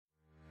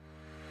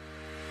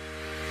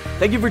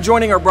Thank you for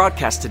joining our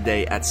broadcast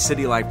today at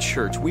City Life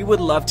Church. We would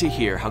love to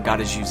hear how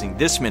God is using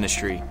this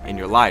ministry in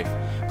your life.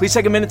 Please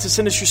take a minute to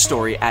send us your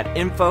story at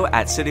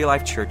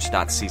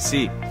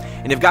info@citylifechurch.cc.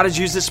 And if God has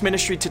used this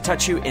ministry to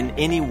touch you in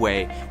any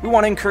way, we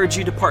want to encourage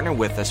you to partner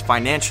with us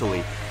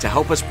financially to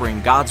help us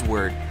bring God's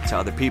Word to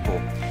other people.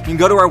 You can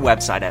go to our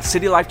website at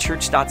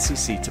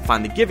citylifechurch.cc to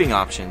find the giving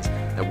options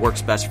that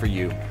works best for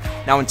you.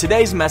 Now, in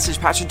today's message,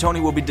 Pastor Tony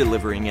will be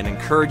delivering an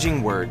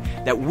encouraging word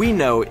that we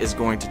know is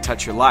going to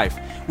touch your life.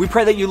 We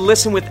pray that you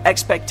listen with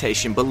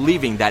expectation,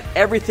 believing that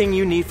everything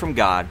you need from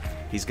God,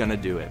 He's going to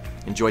do it.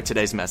 Enjoy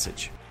today's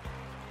message.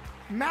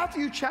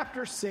 Matthew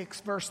chapter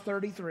 6, verse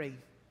 33.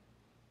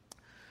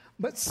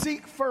 But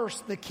seek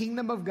first the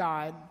kingdom of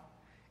God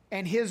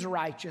and His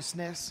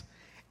righteousness,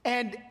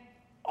 and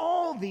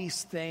all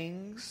these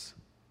things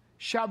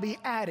shall be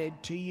added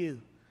to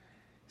you.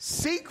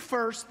 Seek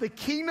first the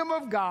kingdom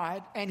of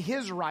God and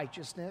His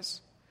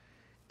righteousness,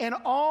 and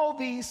all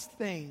these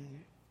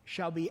things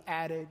shall be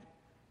added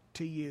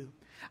to you.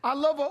 I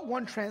love what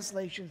one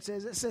translation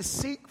says. It says,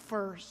 seek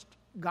first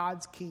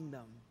God's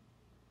kingdom,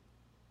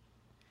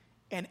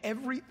 and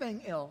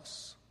everything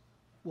else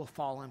will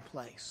fall in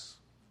place.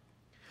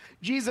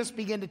 Jesus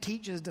began to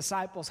teach His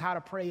disciples how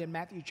to pray in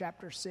Matthew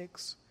chapter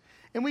 6.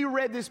 And we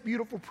read this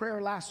beautiful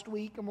prayer last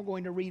week, and we're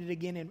going to read it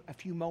again in a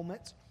few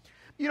moments.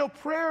 You know,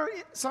 prayer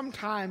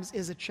sometimes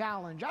is a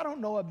challenge. I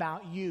don't know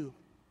about you,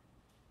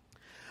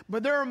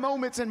 but there are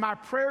moments in my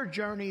prayer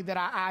journey that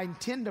I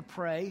intend to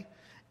pray,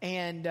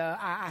 and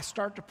I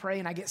start to pray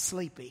and I get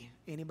sleepy.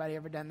 Anybody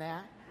ever done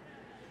that?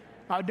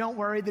 Oh, don't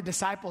worry, the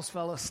disciples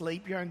fell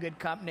asleep. You're in good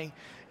company,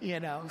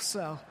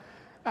 so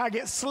I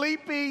get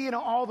sleepy,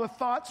 all the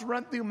thoughts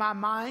run through my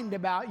mind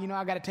about,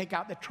 I got to take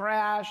out the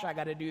trash, I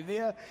got to do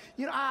this.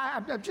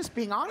 I'm just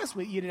being honest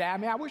with you today. I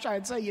mean, I wish I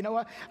would say, you know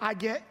what, I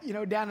get,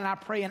 down and I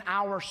pray an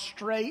hour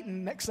straight,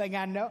 and next thing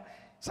I know,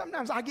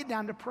 sometimes I get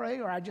down to pray,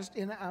 or I just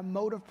in a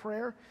mode of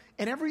prayer,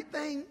 and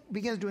everything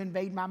begins to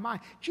invade my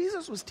mind.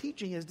 Jesus was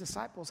teaching His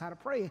disciples how to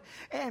pray,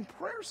 and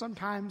prayer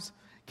sometimes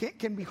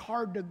can be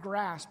hard to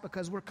grasp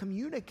because we're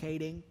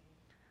communicating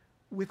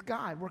with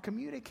God. We're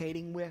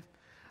communicating with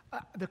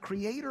the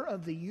creator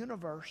of the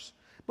universe.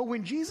 But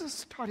when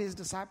Jesus taught His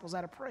disciples how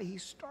to pray, He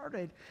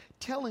started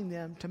telling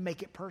them to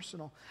make it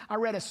personal. I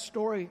read a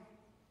story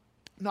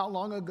not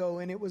long ago,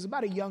 and it was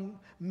about a young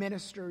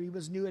minister. He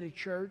was new at a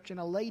church,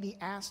 and a lady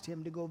asked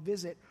him to go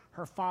visit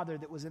her father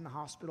that was in the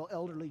hospital,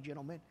 elderly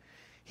gentleman.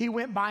 He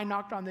went by,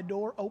 knocked on the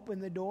door,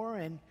 opened the door,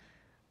 and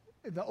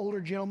the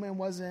older gentleman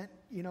wasn't,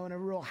 in a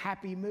real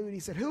happy mood. He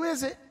said, "Who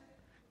is it?"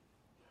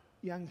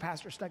 Young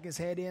pastor stuck his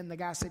head in. The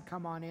guy said,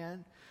 "Come on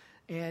in."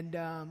 And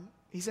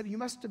he said,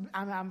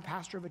 I'm a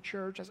pastor of a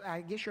church. I said,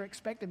 "I guess you're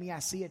expecting me. I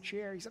see a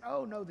chair." He said,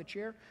 "Oh, no, the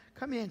chair.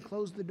 Come in,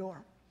 close the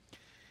door."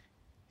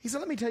 He said,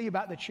 "Let me tell you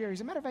about the chair." He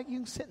said, "Matter of fact, you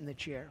can sit in the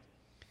chair."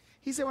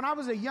 He said, "When I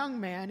was a young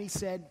man," he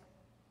said,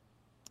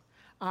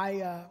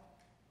 I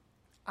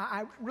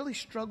really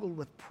struggled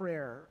with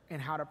prayer and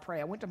how to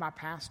pray. I went to my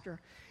pastor,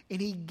 and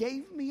he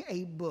gave me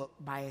a book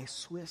by a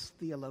Swiss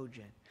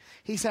theologian.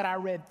 He said, I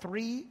read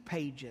 3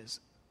 pages,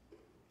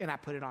 and I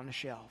put it on the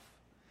shelf.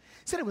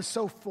 He said it was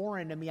so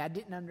foreign to me, I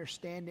didn't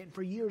understand it. And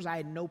for years, I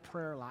had no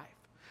prayer life.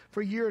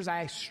 For years,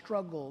 I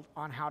struggled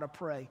on how to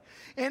pray.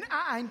 And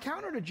I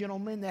encountered a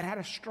gentleman that had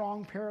a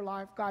strong prayer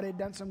life. God had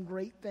done some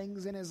great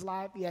things in his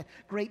life. He had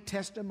great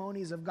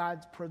testimonies of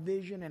God's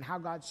provision and how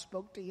God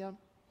spoke to him.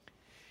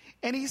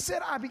 And he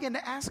said, I began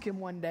to ask him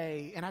one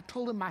day, and I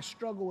told him my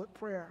struggle with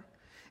prayer.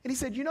 And he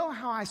said, "You know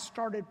how I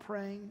started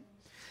praying?"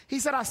 He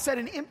said, "I set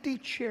an empty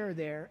chair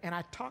there, and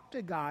I talked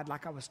to God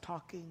like I was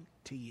talking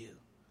to you.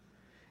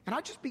 And I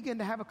just began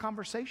to have a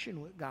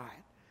conversation with God."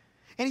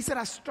 And he said,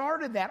 "I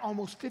started that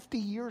almost 50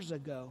 years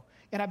ago,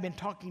 and I've been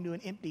talking to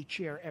an empty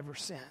chair ever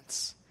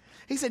since."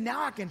 He said,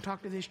 "Now I can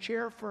talk to this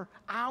chair for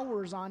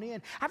hours on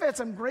end. I've had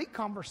some great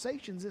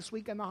conversations this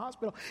week in the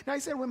hospital." Now,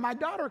 he said, "When my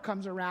daughter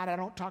comes around, I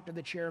don't talk to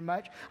the chair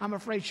much. I'm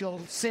afraid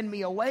she'll send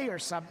me away or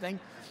something."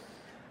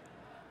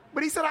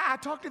 But he said, I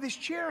talk to this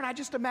chair, and I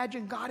just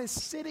imagine God is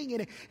sitting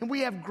in it, and we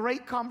have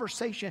great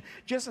conversation,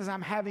 just as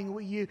I'm having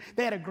with you.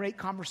 They had a great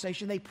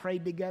conversation. They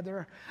prayed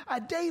together.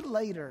 A day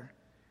later,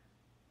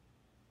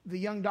 the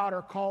young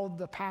daughter called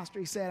the pastor.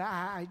 He said,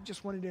 I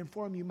just wanted to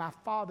inform you, my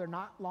father,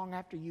 not long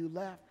after you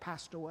left,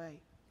 passed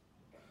away."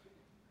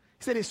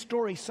 He said his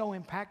story so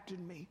impacted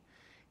me,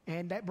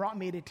 and that brought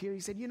me to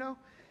tears. He said,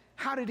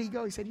 "How did he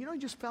go?" He said, "He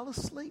just fell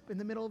asleep in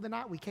the middle of the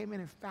night. We came in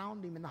and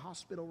found him in the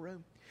hospital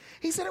room."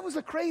 He said it was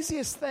the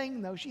craziest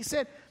thing, though. She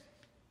said,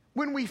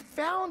 when we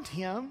found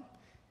him,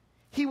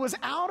 he was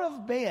out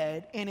of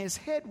bed, and his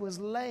head was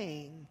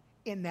laying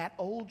in that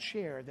old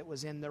chair that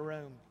was in the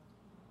room.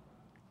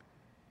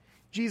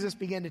 Jesus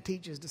began to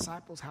teach His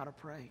disciples how to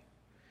pray.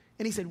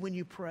 And He said, when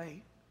you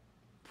pray,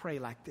 pray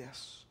like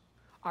this: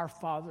 "Our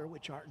Father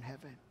which art in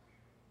heaven,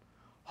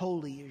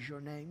 holy is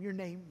your name." Your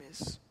name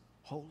is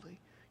holy.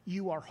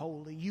 You are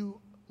holy. You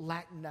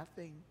lack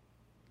nothing.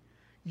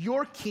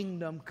 Your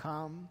kingdom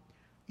come,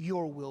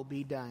 your will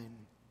be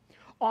done,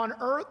 on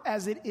earth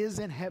as it is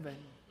in heaven.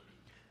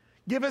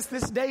 Give us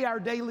this day our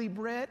daily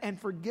bread, and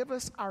forgive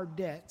us our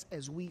debts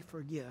as we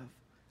forgive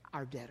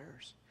our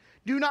debtors.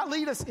 Do not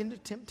lead us into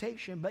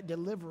temptation, but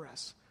deliver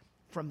us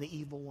from the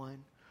evil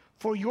one.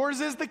 For yours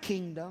is the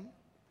kingdom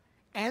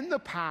and the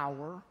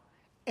power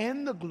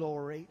and the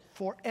glory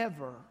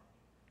forever.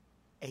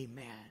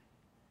 Amen.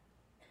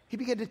 He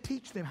began to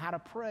teach them how to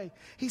pray.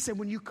 He said,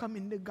 when you come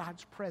into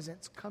God's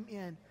presence, come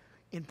in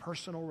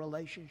personal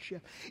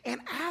relationship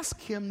and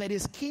ask him that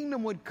his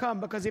kingdom would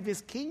come, because if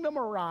his kingdom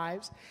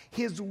arrives,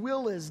 his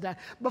will is done.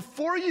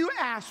 Before you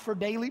ask for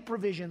daily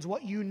provisions,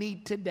 what you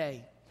need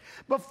today,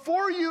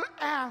 before you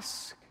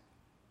ask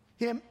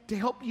him to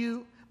help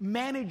you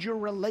manage your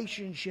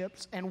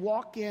relationships and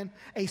walk in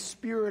a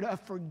spirit of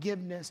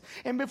forgiveness,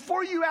 and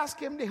before you ask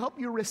him to help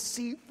you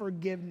receive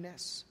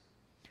forgiveness,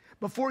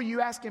 before you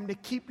ask him to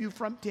keep you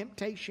from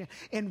temptation,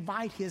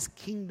 invite his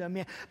kingdom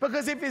in.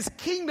 Because if his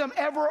kingdom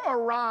ever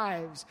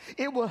arrives,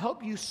 it will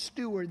help you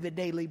steward the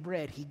daily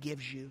bread he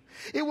gives you.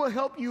 It will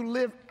help you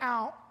live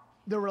out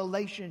the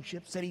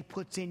relationships that he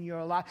puts in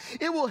your life.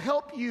 It will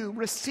help you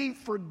receive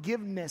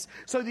forgiveness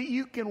so that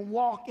you can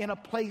walk in a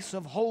place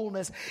of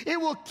wholeness.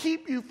 It will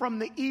keep you from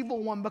the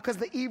evil one, because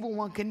the evil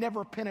one can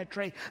never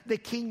penetrate the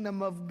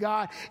kingdom of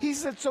God. He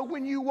said, so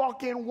when you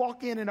walk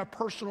in a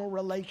personal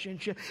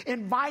relationship.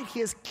 Invite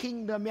his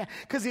kingdom in,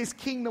 because his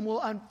kingdom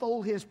will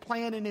unfold his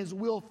plan and his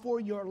will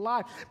for your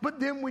life. But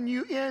then when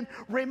you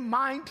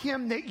remind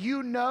him that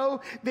you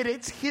know that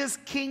it's his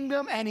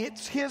kingdom and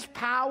it's his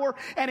power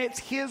and it's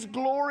his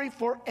glory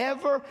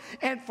forever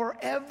and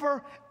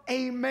forever.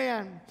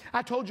 Amen.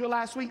 I told you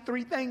last week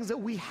 3 things that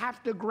we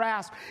have to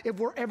grasp if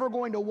we're ever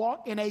going to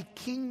walk in a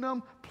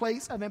kingdom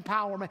place of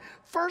empowerment.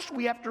 First,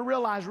 we have to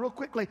realize real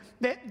quickly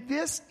that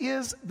this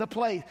is the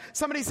place.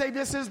 Somebody say,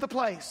 this is the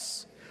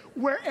place.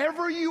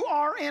 Wherever you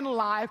are in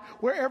life,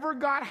 wherever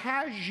God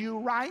has you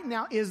right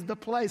now is the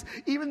place.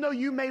 Even though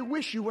you may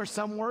wish you were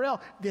somewhere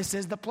else, this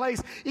is the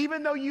place.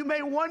 Even though you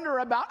may wonder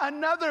about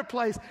another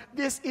place,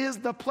 this is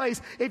the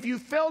place. If you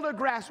fail to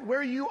grasp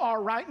where you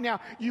are right now,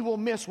 you will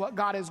miss what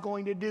God is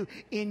going to do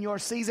in your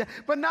season.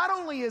 But not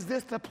only is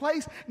this the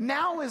place,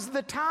 now is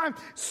the time.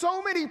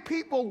 So many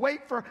people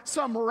wait for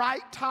some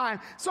right time.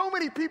 So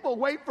many people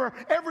wait for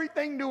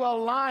everything to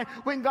align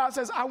when God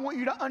says, I want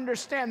you to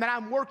understand that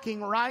I'm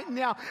working right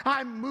now.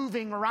 I'm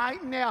moving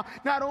right now.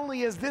 Not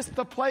only is this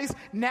the place,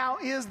 now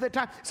is the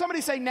time.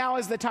 Somebody say, now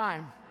is the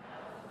time.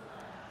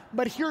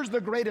 But here's the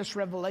greatest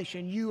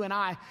revelation you and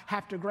I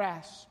have to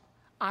grasp.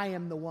 I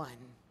am the one.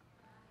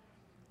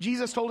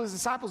 Jesus told his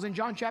disciples in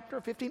John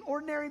chapter 15,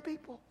 ordinary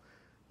people,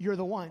 you're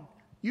the one.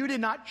 You did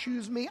not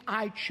choose me,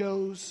 I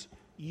chose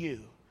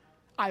you.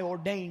 I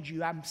ordained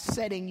you. I'm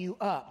setting you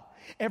up.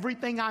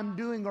 Everything I'm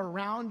doing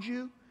around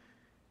you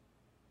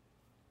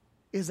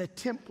is a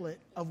template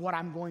of what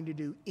I'm going to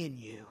do in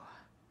you.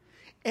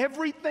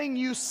 Everything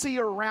you see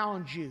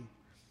around you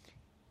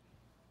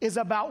is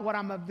about what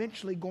I'm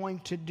eventually going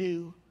to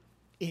do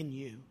in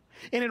you.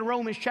 And in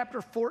Romans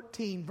chapter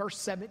 14, verse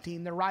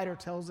 17, the writer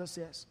tells us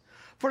this: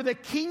 for the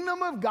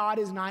kingdom of God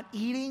is not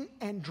eating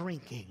and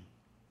drinking,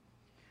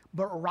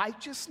 but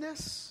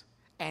righteousness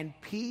and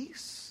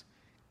peace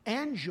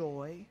and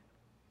joy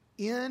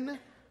in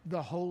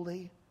the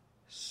Holy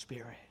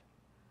Spirit.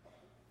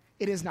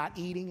 It is not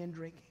eating and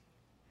drinking.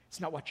 It's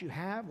not what you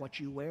have,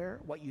 what you wear,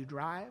 what you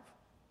drive,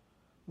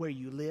 where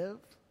you live,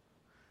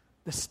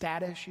 the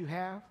status you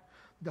have,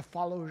 the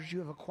followers you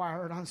have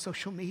acquired on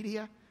social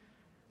media,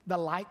 the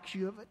likes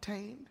you have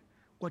attained,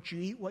 what you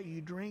eat, what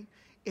you drink.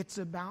 It's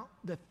about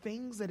the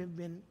things that have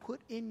been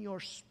put in your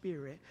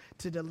spirit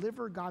to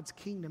deliver God's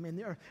kingdom in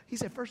the earth. He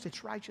said first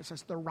it's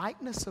righteousness, the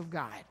rightness of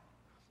God.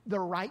 The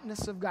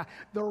rightness of God.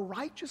 The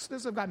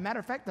righteousness of God.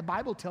 Matter of fact, the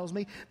Bible tells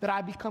me that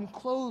I become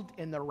clothed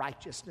in the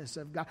righteousness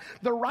of God.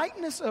 The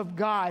rightness of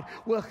God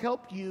will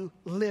help you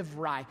live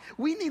right.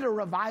 We need a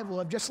revival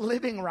of just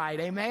living right.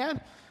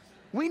 Amen?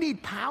 We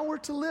need power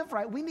to live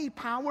right. We need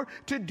power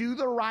to do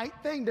the right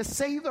thing, to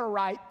say the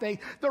right thing.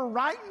 The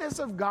rightness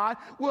of God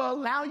will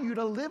allow you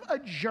to live a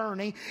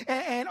journey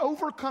and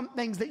overcome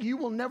things that you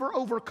will never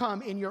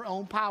overcome in your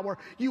own power.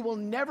 You will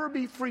never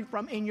be free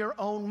from in your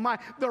own mind.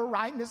 The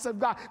rightness of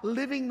God,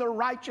 living the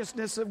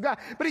righteousness of God.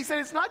 But he said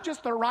it's not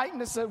just the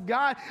rightness of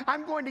God.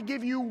 I'm going to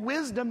give you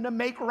wisdom to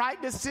make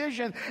right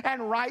decisions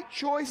and right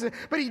choices.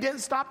 But he didn't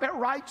stop at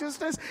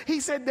righteousness. He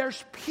said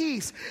there's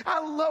peace.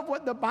 I love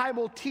what the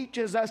Bible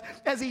teaches us,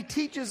 as he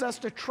teaches us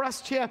to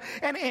trust him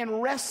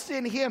and rest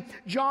in him.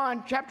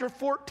 John chapter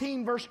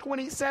 14, verse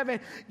 27,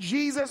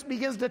 Jesus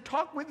begins to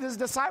talk with his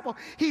disciple.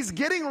 He's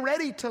getting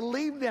ready to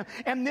leave them.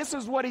 And this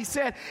is what he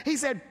said. He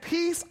said,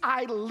 peace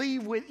I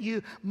leave with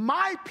you.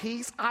 My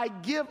peace I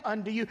give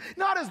unto you.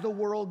 Not as the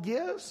world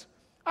gives.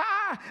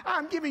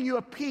 I'm giving you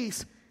a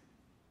peace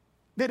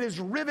that is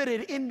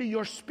riveted into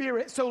your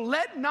spirit. So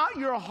let not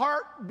your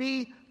heart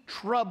be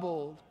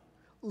troubled.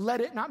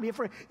 Let it not be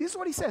afraid. This is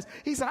what he says.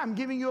 He said, I'm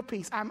giving you a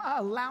peace. I'm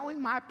allowing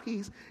my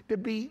peace to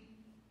be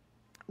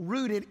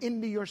rooted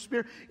into your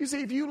spirit. You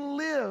see, if you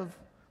live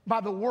by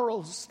the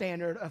world's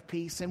standard of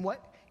peace and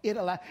what it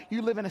allows,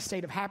 you live in a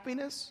state of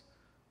happiness,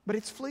 but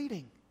it's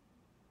fleeting.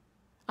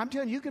 I'm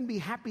telling you, you can be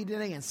happy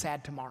today and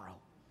sad tomorrow.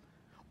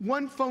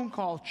 One phone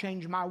call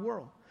changed my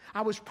world.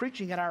 I was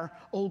preaching at our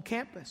old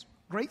campus.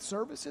 Great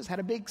services, had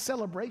a big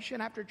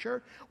celebration after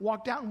church,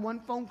 walked out in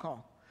one phone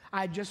call. I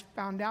had just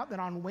found out that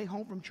on the way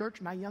home from church,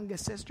 my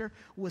youngest sister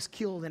was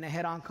killed in a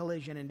head-on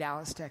collision in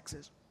Dallas,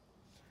 Texas.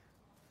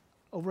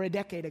 Over a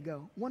decade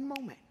ago. One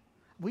moment.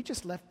 We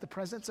just left the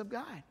presence of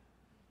God.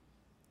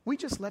 We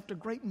just left a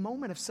great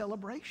moment of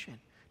celebration.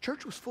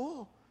 Church was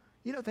full.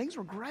 You know, things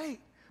were great.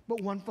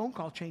 But one phone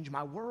call changed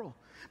my world.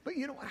 But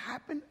you know what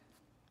happened?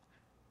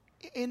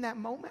 In that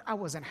moment, I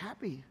wasn't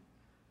happy.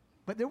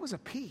 But there was a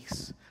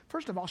peace.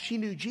 First of all, she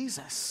knew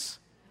Jesus.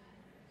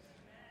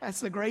 That's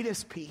the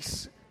greatest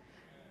peace.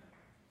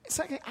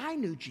 Second, I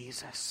knew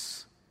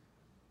Jesus.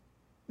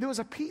 There was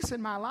a peace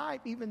in my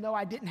life, even though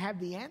I didn't have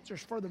the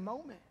answers for the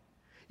moment.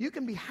 You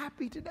can be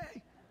happy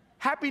today.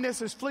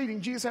 Happiness is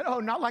fleeting. Jesus said,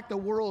 not like the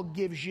world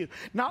gives you.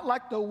 Not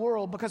like the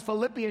world. Because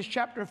Philippians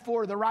chapter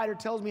 4, the writer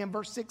tells me in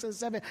verse 6 and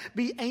 7,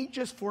 be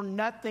anxious for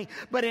nothing,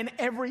 but in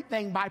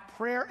everything by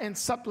prayer and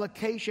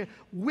supplication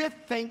with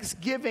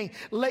thanksgiving,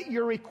 let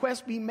your requests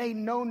be made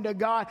known to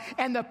God.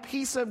 And the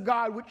peace of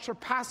God, which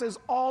surpasses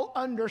all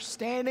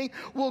understanding,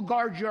 will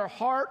guard your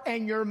heart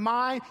and your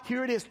mind.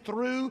 Here it is,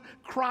 through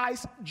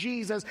Christ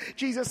Jesus.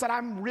 Jesus said,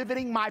 I'm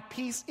riveting my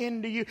peace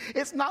into you.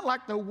 It's not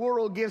like the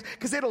world gives,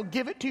 because it'll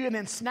give it to you and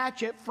then snatch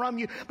it from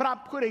you. But I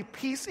put a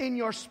peace in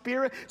your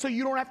spirit so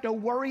you don't have to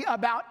worry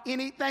about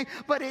anything.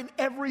 But in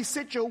every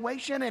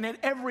situation and in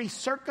every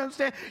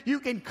circumstance, you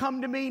can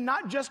come to me,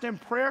 not just in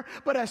prayer,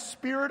 but a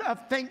spirit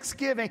of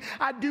thanksgiving.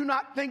 I do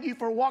not thank you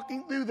for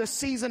walking through the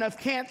season of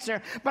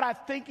cancer, but I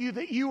thank you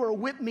that you are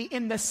with me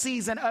in the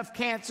season of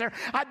cancer.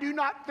 I do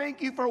not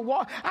thank you for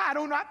I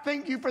do not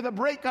thank you for the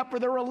breakup or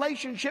the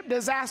relationship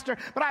disaster,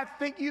 but I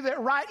thank you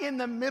that right in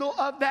the middle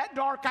of that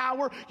dark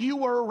hour, you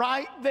were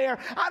right there.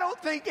 I don't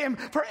thank him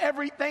for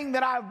everything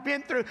that I've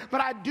been through, but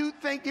I do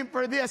thank him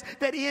for this,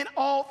 that in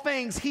all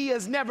things he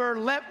has never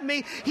left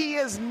me. He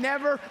has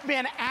never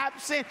been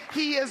absent.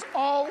 He is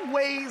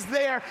always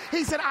there.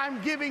 He said,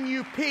 I'm giving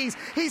you peace.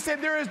 He said,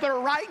 there is the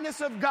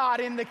rightness of God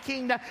in the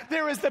kingdom.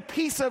 There is the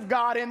peace of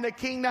God in the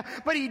kingdom.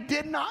 But he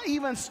did not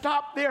even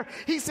stop there.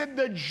 He said,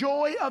 the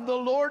joy of the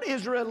Lord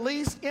is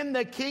released in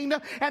the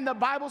kingdom. And the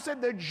Bible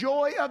said, the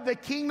joy of the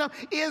kingdom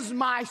is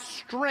my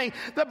strength.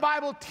 The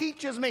Bible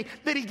teaches me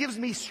that he gives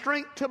me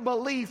strength to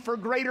believe for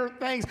greater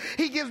things.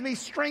 He gives me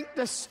strength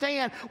to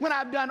stand when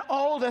I've done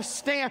all to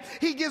stand.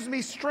 He gives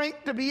me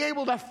strength to be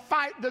able to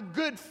fight the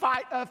good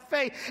fight of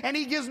faith. And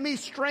he gives me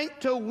strength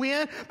to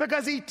win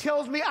because he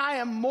tells me I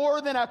am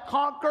more than a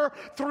conqueror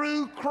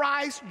through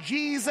Christ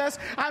Jesus.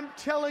 I'm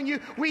telling you,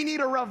 we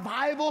need a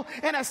revival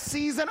and a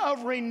season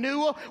of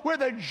renewal where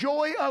the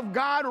joy of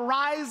God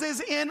rises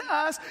in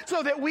us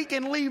so that we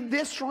can leave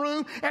this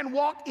room and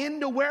walk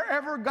into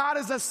wherever God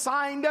has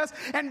assigned us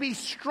and be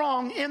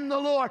strong in the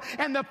Lord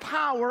and the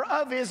power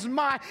of his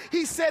might.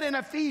 He said in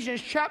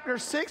Ephesians chapter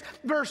 6,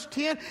 verse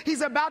 10,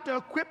 he's about to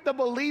equip the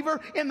believer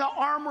in the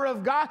armor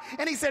of God.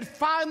 And he said,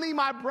 finally,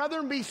 my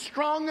brethren, be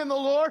strong in the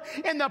Lord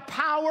in the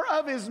power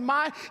of his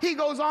might. He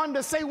goes on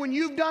to say, when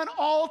you've done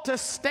all to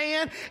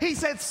stand, he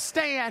said,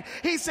 stand.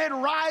 He said,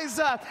 rise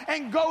up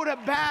and go to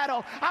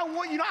battle.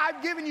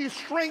 I've given you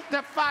strength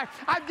to fight.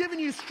 I've given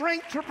you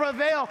strength to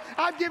prevail.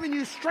 I've given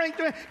you strength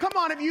to, come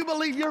on, if you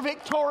believe you're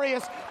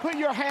victorious, put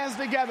your hands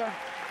together.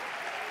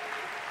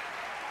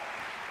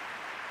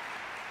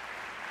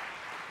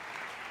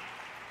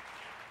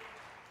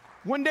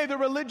 One day the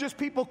religious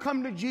people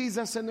come to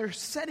Jesus and they're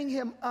setting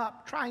him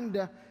up, trying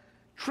to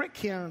trick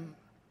him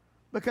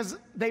because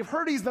they've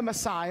heard he's the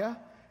Messiah,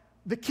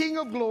 the King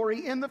of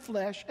glory in the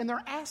flesh, and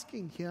they're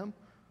asking him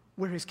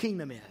where his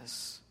kingdom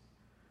is.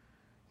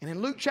 And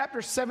in Luke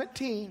chapter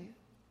 17,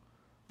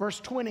 verse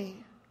 20, the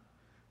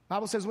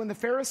Bible says, when the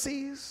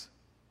Pharisees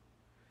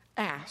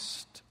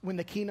asked when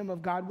the kingdom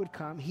of God would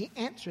come, he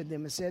answered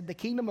them and said, the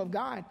kingdom of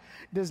God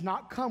does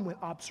not come with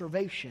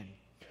observation,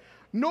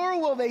 nor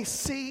will they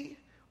say,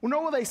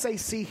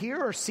 see here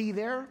or see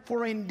there,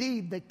 for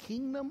indeed the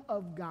kingdom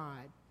of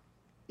God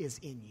is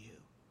in you.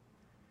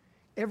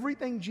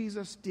 Everything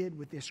Jesus did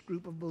with this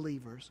group of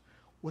believers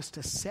was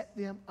to set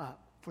them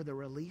up for the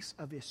release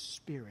of his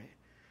Spirit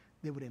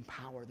that would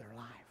empower their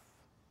life.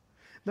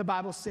 The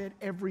Bible said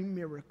every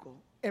miracle,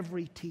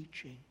 every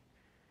teaching,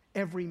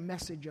 every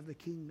message of the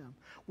kingdom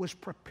was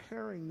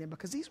preparing them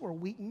because these were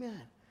weak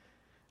men.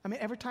 I mean,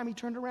 every time he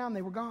turned around,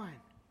 they were gone.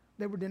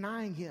 They were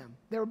denying him.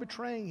 They were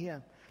betraying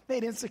him. They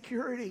had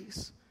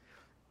insecurities.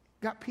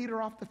 Got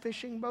Peter off the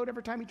fishing boat.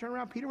 Every time he turned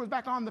around, Peter was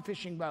back on the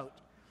fishing boat.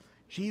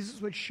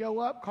 Jesus would show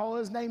up, call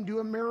his name, do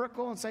a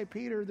miracle, and say,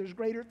 Peter, there's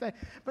greater things.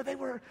 But they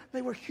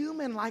were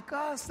human like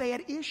us. They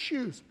had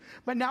issues.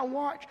 But now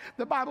watch.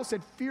 The Bible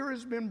said fear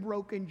has been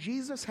broken.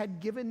 Jesus had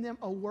given them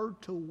a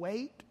word to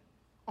wait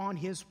on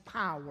his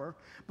power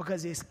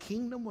because his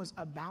kingdom was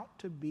about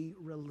to be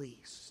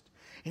released.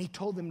 And he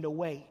told them to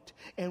wait.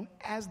 And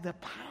as the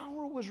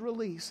power was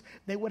released,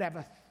 they would have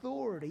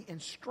authority and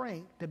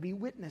strength to be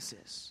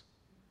witnesses.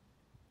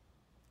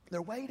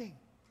 They're waiting.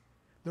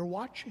 They're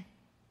watching.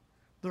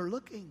 They're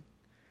looking.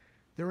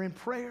 They're in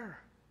prayer.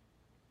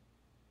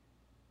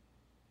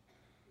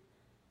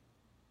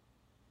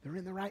 They're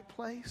in the right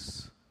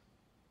place.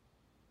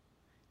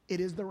 It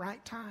is the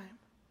right time.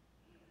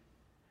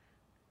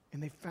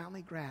 And they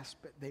finally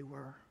grasped that they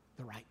were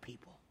the right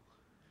people.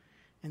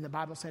 And the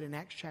Bible said in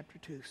Acts chapter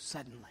 2,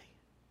 suddenly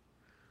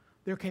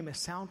there came a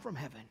sound from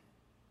heaven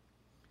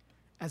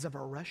as of a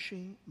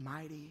rushing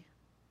mighty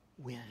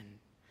wind.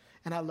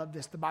 And I love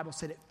this. The Bible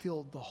said it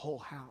filled the whole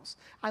house.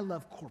 I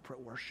love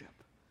corporate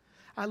worship.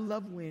 I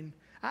love when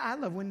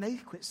they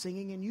quit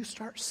singing and you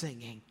start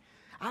singing.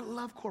 I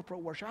love corporate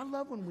worship. I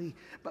love when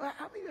but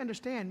I mean,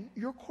 understand,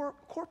 your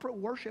corporate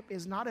worship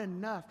is not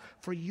enough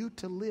for you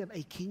to live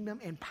a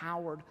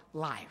kingdom-empowered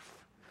life.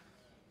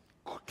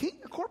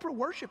 Corporate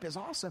worship is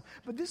awesome,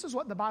 but this is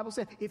what the Bible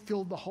said. It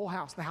filled the whole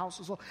house. The house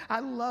was full. I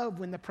love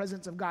when the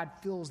presence of God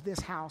fills this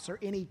house or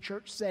any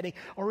church setting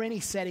or any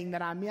setting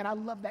that I'm in. I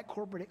love that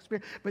corporate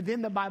experience. But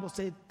then the Bible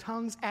said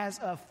tongues as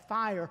of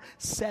fire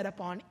set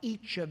upon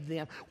each of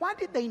them. Why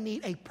did they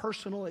need a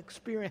personal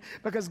experience?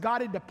 Because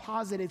God had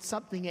deposited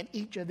something in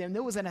each of them.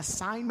 There was an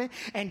assignment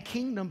and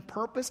kingdom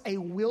purpose, a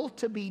will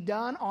to be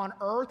done on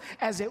earth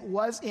as it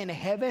was in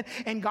heaven.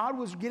 And God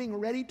was getting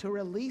ready to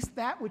release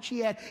that which he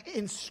had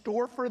in store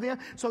for them.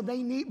 So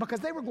because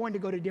they were going to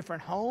go to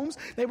different homes.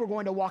 They were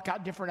going to walk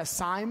out different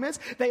assignments.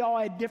 They all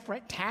had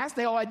different tasks.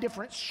 They all had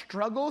different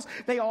struggles.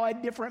 They all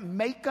had different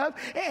makeup.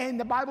 And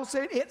the Bible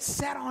said it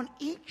sat on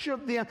each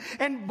of them.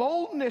 And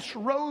boldness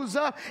rose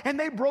up. And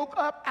they broke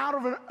up out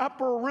of an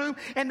upper room.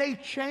 And they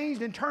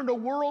changed and turned the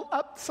world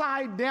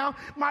upside down.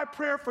 My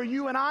prayer for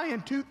you and I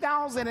in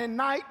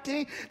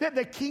 2019, that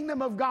the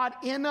kingdom of God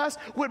in us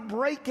would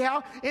break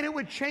out. And it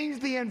would change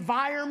the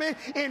environment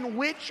in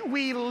which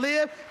we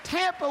live.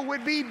 Tampa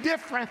would be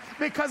different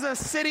because of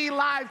City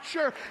Live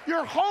Church.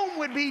 Your home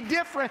would be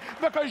different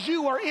because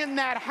you are in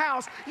that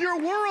house. Your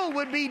world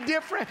would be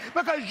different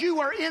because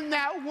you are in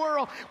that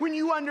world. When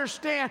you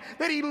understand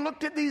that he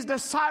looked at these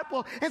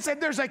disciples and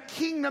said, there's a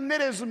kingdom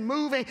that is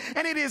moving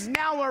and it is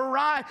now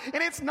arrived,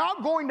 and it's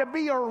not going to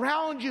be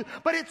around you,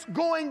 but it's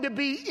going to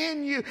be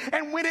in you.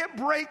 And when it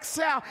breaks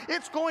out,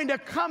 it's going to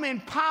come in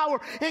power,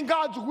 and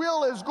God's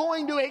will is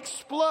going to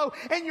explode,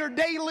 and your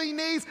daily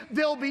needs,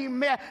 they'll be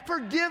met.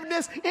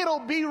 Forgiveness, it'll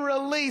be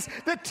released.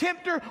 The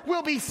tempter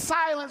will be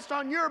silenced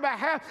on your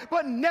behalf,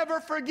 but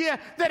never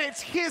forget that it's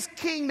his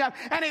kingdom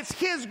and it's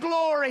his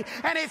glory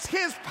and it's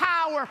his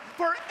power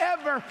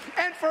forever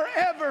and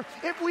forever.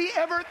 If we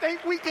ever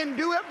think we can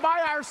do it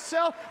by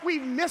ourselves,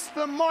 we've missed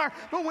the mark.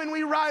 But when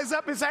we rise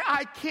up and say,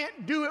 I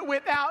can't do it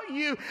without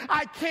you,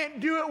 I can't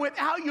do it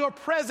without your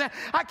presence,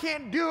 I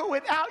can't do it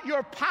without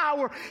your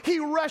power, he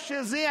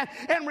rushes in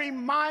and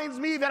reminds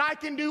me that I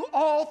can do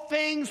all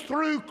things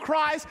through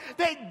Christ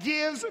that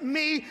gives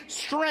me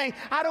strength.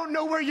 I don't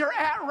know where you're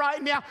at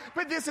right now,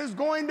 but this is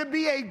going to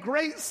be a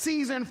great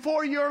season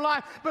for your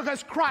life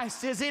because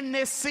Christ is in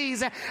this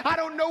season. I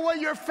don't know what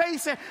you're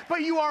facing,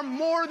 but you are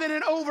more than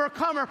an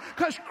overcomer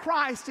because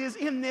Christ is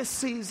in this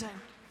season.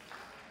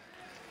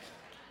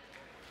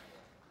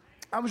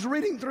 I was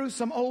reading through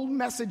some old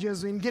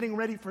messages and getting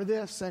ready for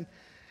this, and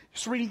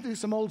just reading through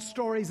some old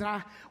stories, and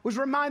I was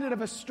reminded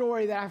of a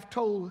story that I've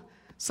told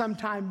some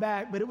time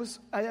back, but it was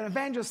an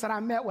evangelist that I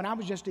met when I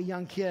was just a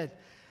young kid.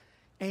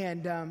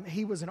 And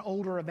he was an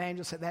older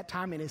evangelist at that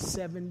time in his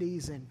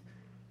 70s. And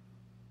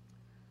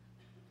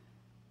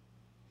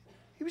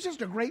he was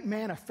just a great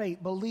man of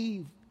faith,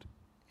 believed,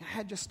 and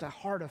had just a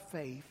heart of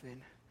faith.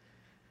 And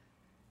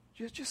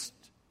just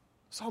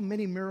saw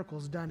many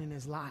miracles done in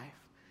his life.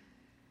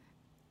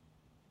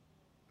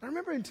 I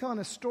remember him telling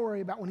a story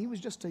about when he was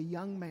just a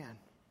young man.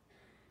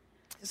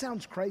 It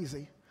sounds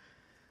crazy.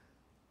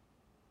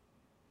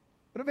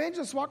 But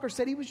Evangelist Walker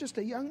said he was just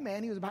a young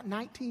man. He was about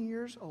 19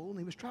 years old, and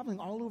he was traveling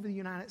all over the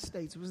United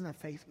States. It was in the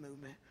faith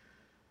movement,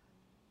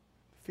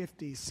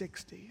 50s,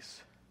 60s.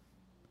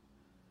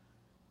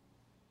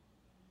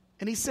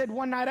 And he said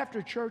one night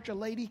after church, a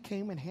lady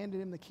came and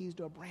handed him the keys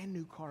to a brand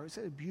new car. It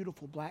said a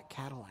beautiful black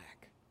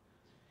Cadillac.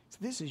 So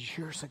this is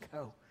years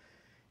ago.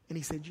 And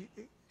he said,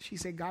 she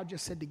said, God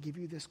just said to give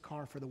you this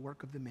car for the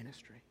work of the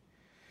ministry.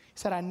 He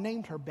said, I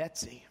named her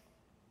Betsy.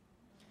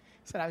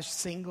 He said, I was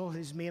single. It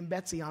was me and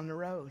Betsy on the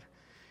road.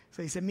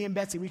 So he said, me and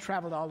Betsy, we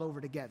traveled all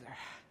over together.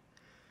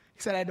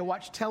 He said, I had to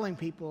watch telling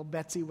people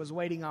Betsy was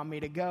waiting on me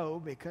to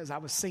go because I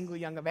was single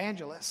young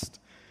evangelist.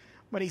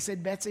 But he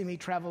said, Betsy and me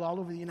traveled all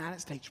over the United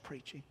States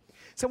preaching.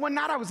 So one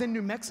night I was in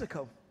New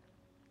Mexico.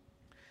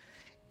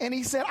 And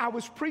he said, I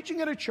was preaching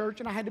at a church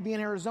and I had to be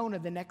in Arizona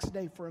the next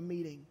day for a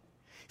meeting.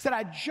 He said,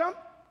 I jumped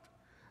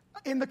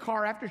in the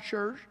car after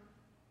church,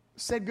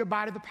 said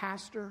goodbye to the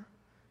pastor.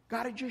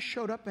 God had just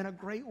showed up in a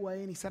great way,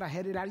 and he said, I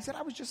headed out. He said,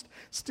 I was just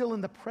still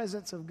in the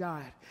presence of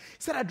God. He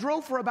said, I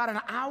drove for about an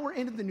hour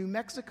into the New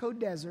Mexico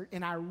desert,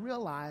 and I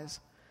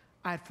realized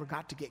I had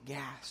forgot to get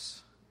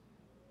gas.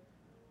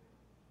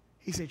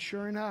 He said,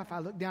 sure enough, I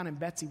looked down, and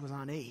Betsy was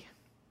on E.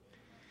 He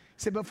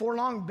said, before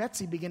long,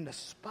 Betsy began to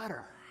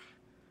sputter.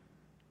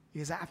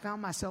 He said, I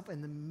found myself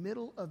in the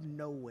middle of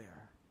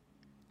nowhere,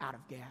 out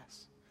of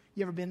gas.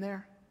 You ever been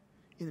there?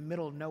 In the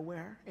middle of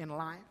nowhere in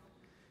life?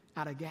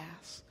 out of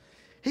gas.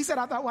 He said,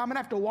 I thought, well, I'm going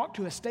to have to walk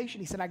to a station.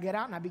 He said, I get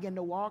out and I begin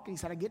to walk. And he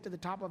said, I get to the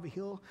top of a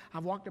hill.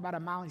 I've walked about a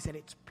mile. He said,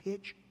 it's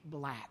pitch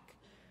black.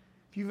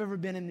 If you've ever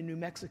been in the New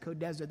Mexico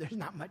desert, there's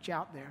not much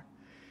out there.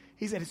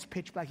 He said, it's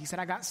pitch black. He said,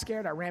 I got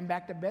scared. I ran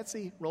back to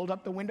Betsy, rolled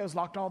up the windows,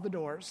 locked all the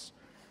doors.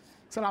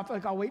 Said, I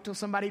think I'll wait till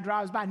somebody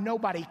drives by.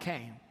 Nobody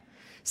came.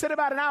 Said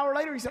about an hour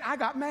later, he said, I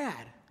got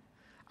mad.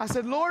 I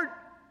said, Lord,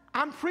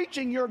 I'm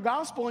preaching your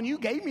gospel and you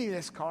gave me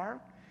this car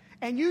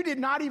and you did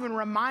not even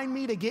remind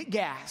me to get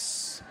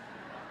gas.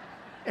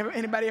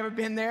 Anybody ever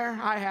been there?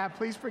 I have.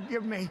 Please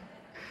forgive me,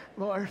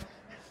 Lord.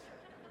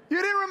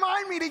 You didn't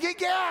remind me to get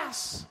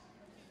gas.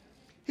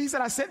 He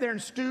said, I sat there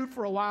and stewed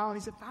for a while. And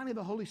he said, finally,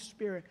 the Holy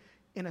Spirit,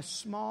 in a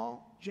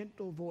small,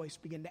 gentle voice,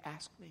 began to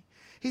ask me.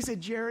 He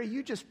said, Jerry,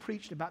 you just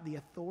preached about the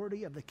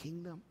authority of the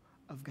kingdom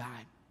of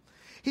God.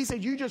 He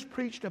said, you just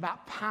preached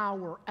about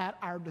power at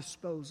our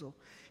disposal.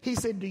 He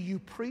said, do you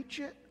preach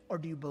it or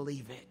do you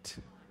believe it?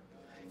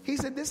 He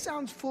said, this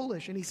sounds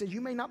foolish. And he said, you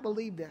may not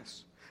believe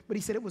this. But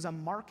he said it was a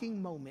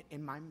marking moment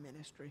in my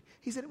ministry.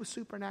 He said it was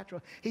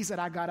supernatural. He said,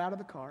 I got out of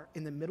the car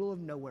in the middle of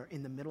nowhere,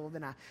 in the middle of the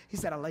night. He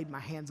said, I laid my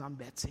hands on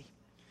Betsy.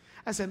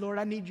 I said, Lord,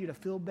 I need you to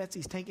fill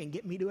Betsy's tank and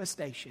get me to a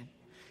station.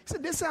 He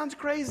said, this sounds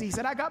crazy. He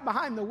said, I got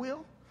behind the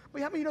wheel.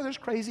 Well, how many there's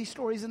crazy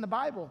stories in the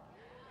Bible?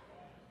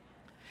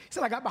 He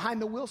said, I got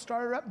behind the wheel,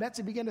 started her up.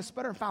 Betsy began to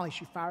sputter, and finally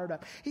she fired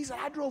up. He said,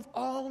 I drove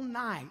all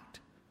night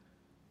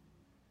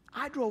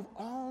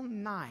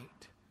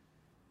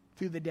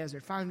through the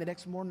desert. Finally, the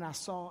next morning, I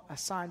saw a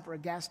sign for a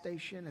gas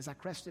station. As I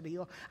crested the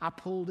hill, I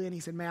pulled in. He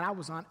said, man, I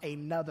was on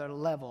another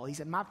level. He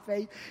said, my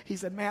faith, he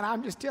said, man,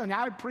 I'm just telling you,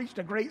 I preached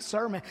a great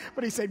sermon,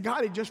 but he said,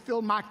 God had just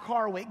filled my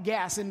car with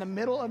gas in the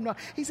middle of no.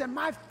 He said,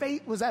 my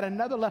faith was at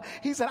another level.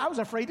 He said, I was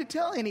afraid to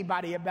tell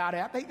anybody about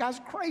it. I think I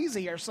was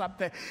crazy or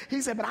something.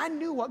 He said, but I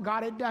knew what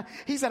God had done.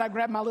 He said, I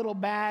grabbed my little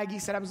bag. He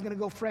said, I was going to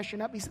go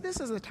freshen up. He said, this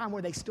is the time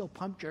where they still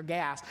pumped your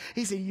gas.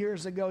 He said,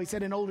 years ago, he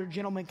said, an older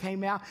gentleman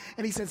came out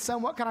and he said,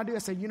 son, what can I do? I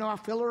said, you know, I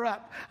fill her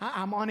up.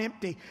 I'm on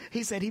empty.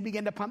 He said he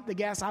began to pump the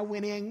gas. I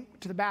went in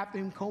to the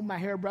bathroom, combed my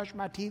hair, brushed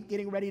my teeth,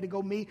 getting ready to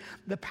go meet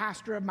the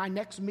pastor of my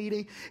next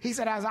meeting. He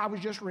said, as I was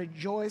just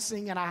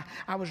rejoicing and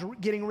I was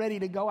getting ready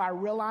to go, I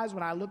realized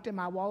when I looked in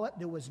my wallet,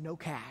 there was no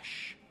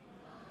cash.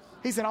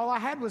 He said, all I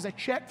had was a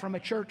check from a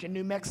church in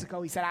New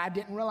Mexico. He said, I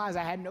didn't realize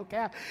I had no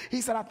cash. He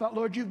said, I thought,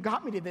 Lord, you've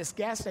got me to this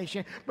gas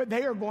station, but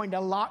they are going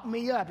to lock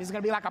me up. It's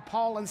going to be like a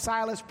Paul and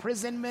Silas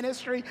prison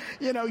ministry.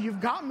 You know,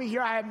 you've got me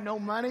here. I have no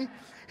money.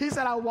 He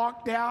said, I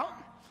walked out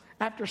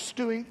after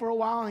stewing for a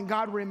while, and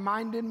God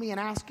reminded me and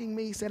asking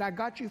me, he said, I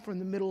got you from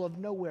the middle of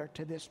nowhere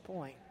to this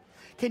point.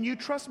 Can you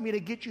trust me to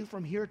get you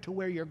from here to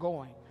where you're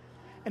going?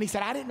 And he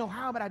said, I didn't know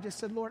how, but I just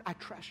said, Lord, I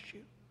trust you.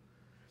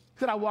 He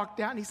said, I walked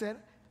out, and he said,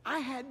 I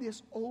had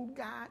this old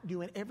guy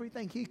doing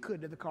everything he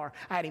could to the car.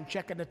 I had him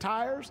checking the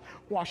tires,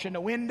 washing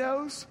the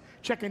windows,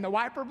 checking the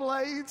wiper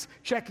blades,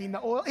 checking the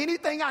oil,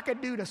 anything I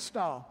could do to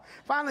stall.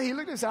 Finally, he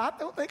looked and said, I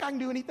don't think I can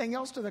do anything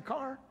else to the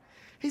car.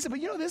 He said, but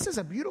you know, this is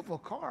a beautiful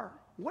car.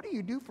 What do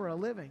you do for a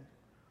living?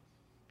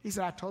 He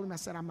said, I told him, I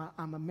said,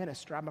 I'm a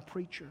minister. I'm a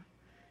preacher.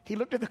 He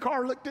looked at the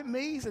car, looked at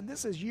me. He said,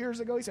 this is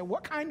years ago. He said,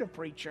 what kind of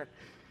preacher?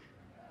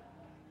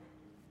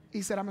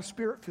 He said, I'm a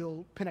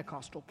spirit-filled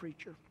Pentecostal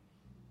preacher.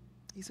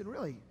 He said,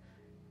 really?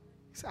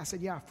 I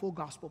said, yeah, a full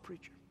gospel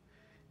preacher.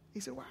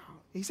 He said, wow.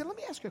 He said, let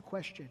me ask you a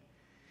question.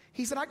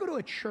 He said, I go to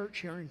a church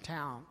here in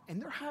town,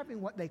 and they're having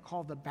what they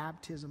call the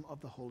baptism of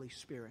the Holy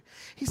Spirit.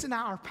 He said,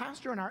 now, our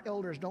pastor and our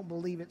elders don't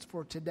believe it's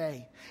for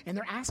today, and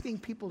they're asking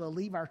people to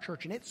leave our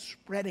church, and it's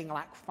spreading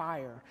like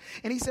fire.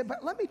 And he said,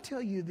 but let me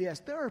tell you this.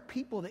 There are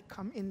people that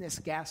come in this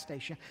gas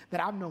station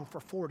that I've known for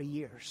 40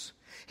 years.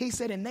 He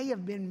said, and they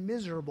have been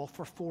miserable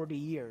for 40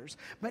 years.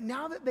 But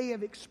now that they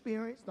have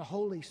experienced the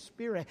Holy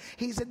Spirit,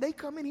 he said, they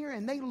come in here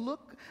and they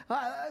look,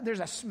 there's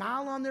a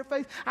smile on their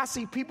face. I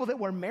see people that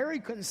were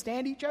married, couldn't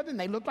stand each other, and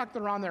they look like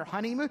they're on their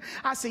honeymoon.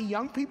 I see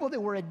young people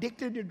that were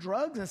addicted to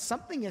drugs, and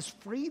something has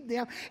freed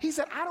them. He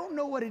said, I don't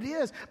know what it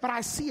is, but I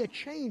see a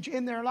change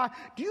in their life.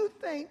 Do you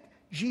think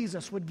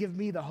Jesus would give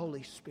me the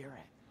Holy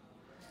Spirit?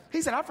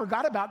 He said, I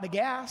forgot about the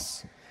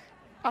gas.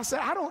 I said,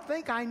 I don't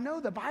think I know.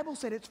 The Bible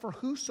said it's for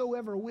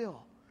whosoever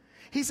will.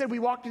 He said, we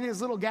walked in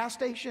his little gas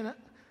station,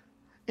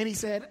 and he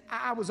said,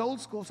 I was old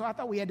school, so I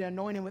thought we had to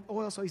anoint him with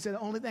oil. So he said, the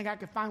only thing I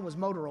could find was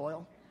motor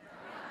oil.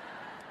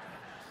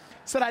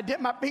 Said, I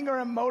dipped my finger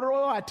in motor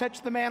oil. I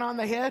touched the man on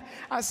the head.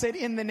 I said,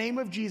 in the name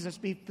of Jesus,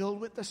 be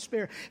filled with the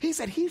Spirit. He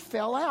said, he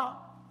fell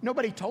out.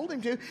 Nobody told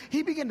him to.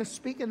 He began to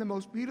speak in the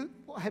most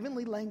beautiful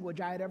heavenly language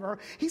I had ever heard.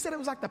 He said it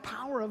was like the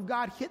power of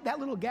God hit that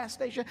little gas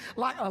station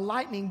like a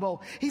lightning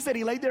bolt. He said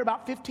he laid there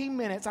about 15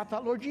 minutes. I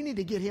thought, Lord, you need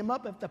to get him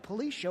up. If the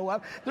police show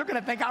up, they're going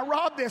to think I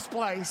robbed this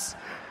place.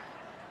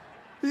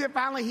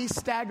 Finally, he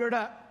staggered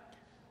up.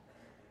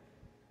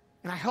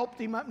 And I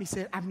helped him up, and he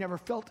said, I've never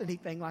felt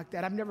anything like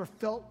that. I've never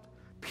felt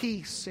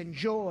peace and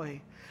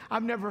joy.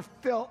 I've never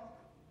felt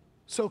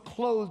so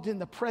clothed in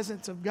the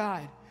presence of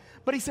God.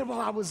 But he said, while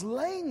I was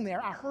laying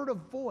there, I heard a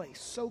voice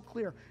so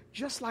clear,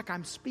 just like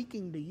I'm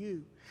speaking to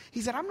you.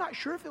 He said, I'm not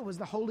sure if it was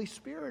the Holy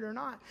Spirit or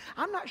not.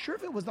 I'm not sure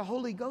if it was the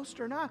Holy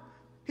Ghost or not.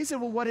 He said,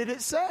 well, what did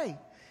it say?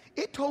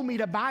 It told me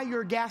to buy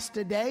your gas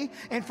today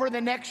and for the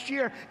next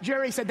year.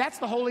 Jerry said, that's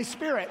the Holy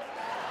Spirit.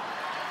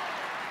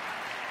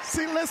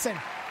 See, listen,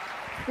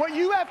 what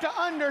you have to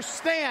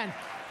understand,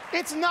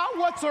 it's not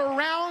what's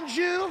around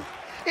you.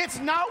 It's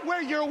not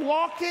where you're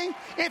walking.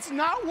 It's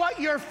not what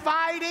you're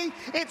fighting.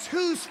 It's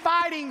who's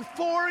fighting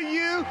for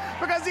you.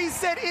 Because he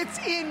said it's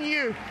in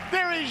you.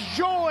 There is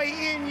joy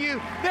in you.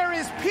 There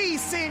is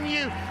peace in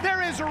you.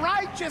 There is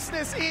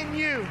righteousness in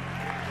you.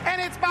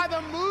 And it's by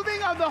the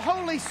moving of the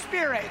Holy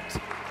Spirit.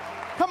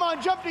 Come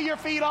on, jump to your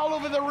feet all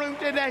over the room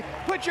today.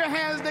 Put your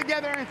hands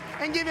together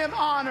and give him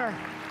honor.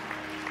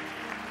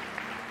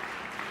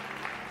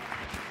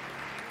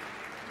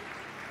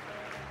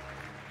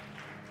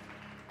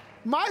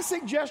 My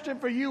suggestion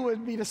for you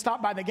would be to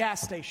stop by the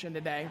gas station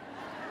today.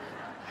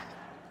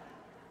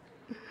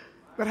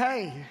 But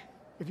hey,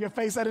 if you're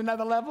faced at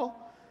another level,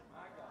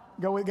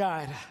 go with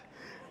God.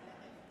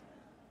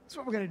 That's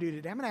what we're going to do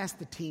today. I'm going to ask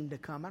the team to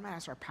come. I'm going to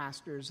ask our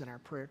pastors and our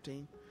prayer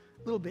team.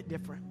 A little bit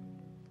different.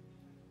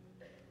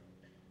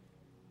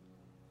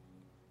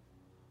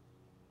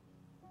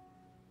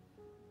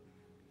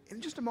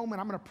 In just a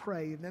moment, I'm going to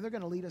pray, and then they're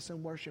going to lead us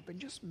in worship. And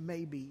just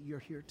maybe you're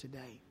here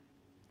today.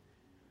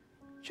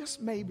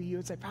 Just maybe you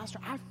would say, Pastor,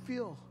 I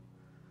feel,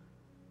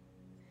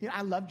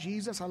 I love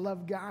Jesus, I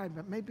love God,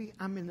 but maybe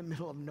I'm in the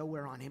middle of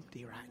nowhere on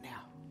empty right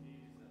now.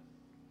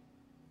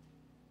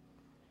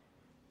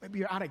 Maybe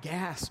you're out of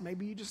gas.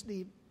 Maybe you just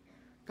need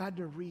God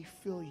to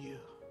refill you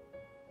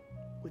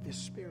with His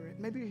Spirit.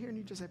 Maybe you're here and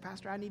you just say,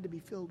 Pastor, I need to be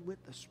filled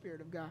with the Spirit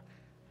of God.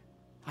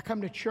 I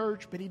come to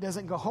church, but He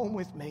doesn't go home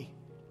with me.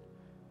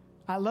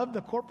 I love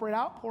the corporate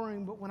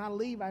outpouring, but when I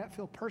leave, I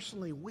feel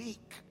personally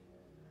weak.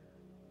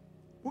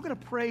 We're going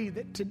to pray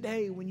that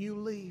today when you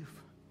leave,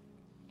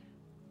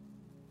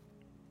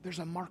 there's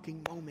a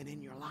marking moment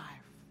in your life.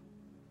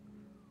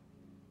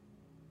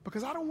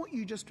 Because I don't want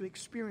you just to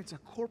experience a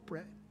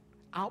corporate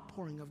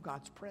outpouring of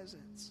God's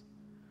presence.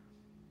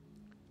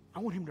 I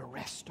want Him to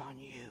rest on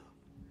you.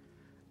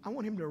 I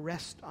want Him to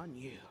rest on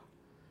you.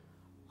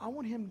 I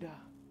want Him to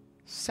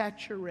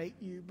saturate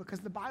you,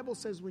 because the Bible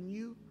says when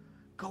you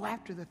go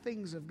after the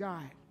things of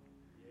God,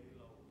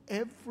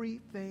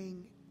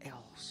 everything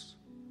else.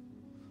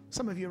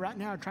 Some of you right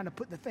now are trying to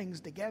put the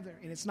things together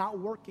and it's not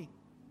working.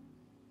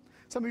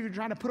 Some of you are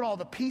trying to put all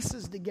the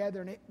pieces together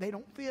and they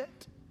don't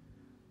fit.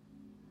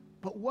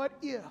 But what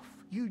if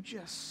you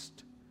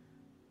just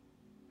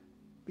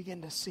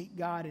begin to seek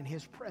God in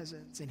His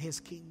presence, in His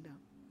kingdom,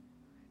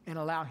 and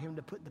allow Him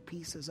to put the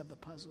pieces of the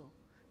puzzle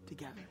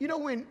together? You know,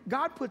 when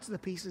God puts the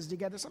pieces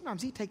together,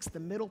 sometimes He takes the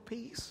middle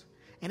piece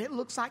and it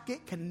looks like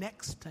it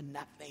connects to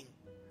nothing.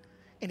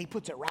 And He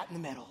puts it right in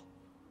the middle.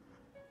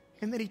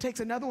 And then He takes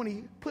another one,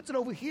 He puts it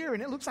over here,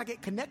 and it looks like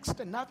it connects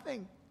to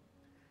nothing.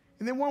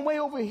 And then one way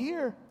over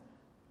here,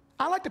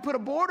 I like to put a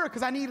border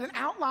because I need an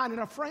outline and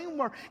a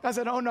framework. I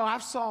said, oh no, I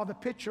saw the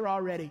picture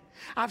already.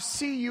 I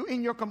see you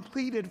in your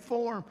completed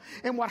form.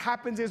 And what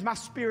happens is my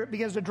spirit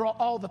begins to draw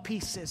all the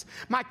pieces.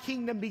 My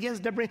kingdom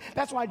begins to bring.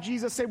 That's why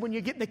Jesus said when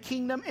you get the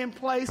kingdom in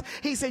place,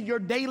 He said your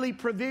daily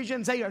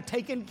provisions, they are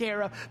taken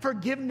care of.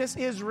 Forgiveness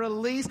is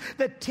released.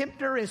 The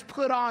tempter is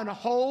put on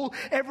hold.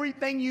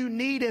 Everything you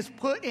need is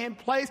put in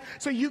place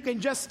so you can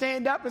just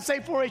stand up and say,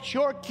 for it's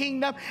your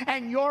kingdom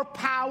and your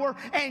power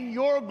and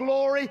your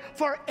glory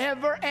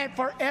forever and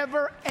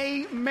forever,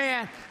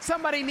 amen.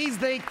 Somebody needs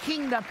the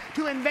kingdom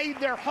to invade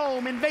their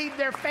home, invade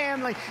their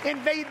family,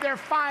 invade their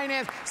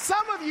finance.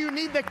 Some of you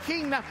need the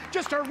kingdom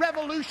just to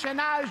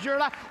revolutionize your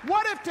life.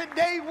 What if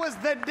today was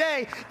the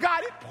day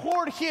God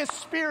poured His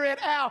Spirit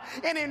out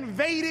and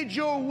invaded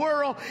your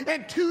world,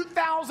 and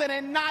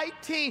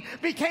 2019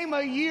 became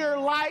a year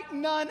like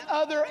none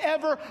other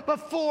ever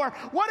before?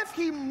 What if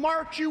He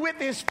marked you with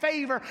His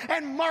favor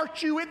and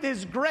marked you with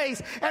His grace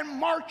and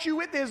marked you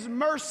with His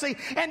mercy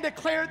and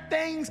declared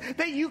things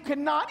that you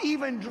cannot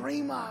even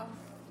dream of?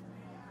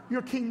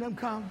 Your kingdom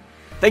come.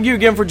 Thank you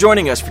again for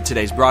joining us for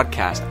today's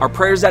broadcast. Our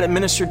prayer is that it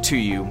ministered to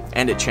you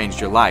and it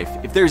changed your life.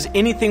 If there's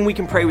anything we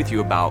can pray with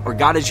you about, or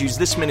God has used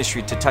this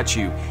ministry to touch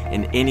you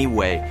in any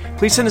way,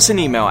 please send us an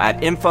email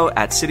at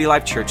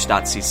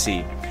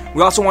info@citylifechurch.cc.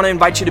 We also want to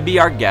invite you to be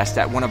our guest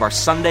at one of our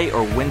Sunday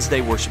or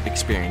Wednesday worship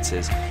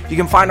experiences. You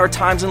can find our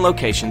times and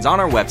locations on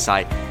our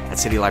website at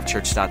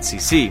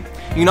citylifechurch.cc.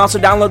 You can also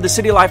download the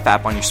City Life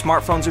app on your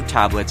smartphones or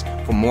tablets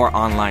for more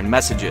online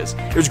messages.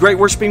 It was great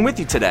worshiping with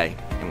you today,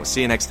 and we'll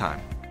see you next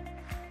time.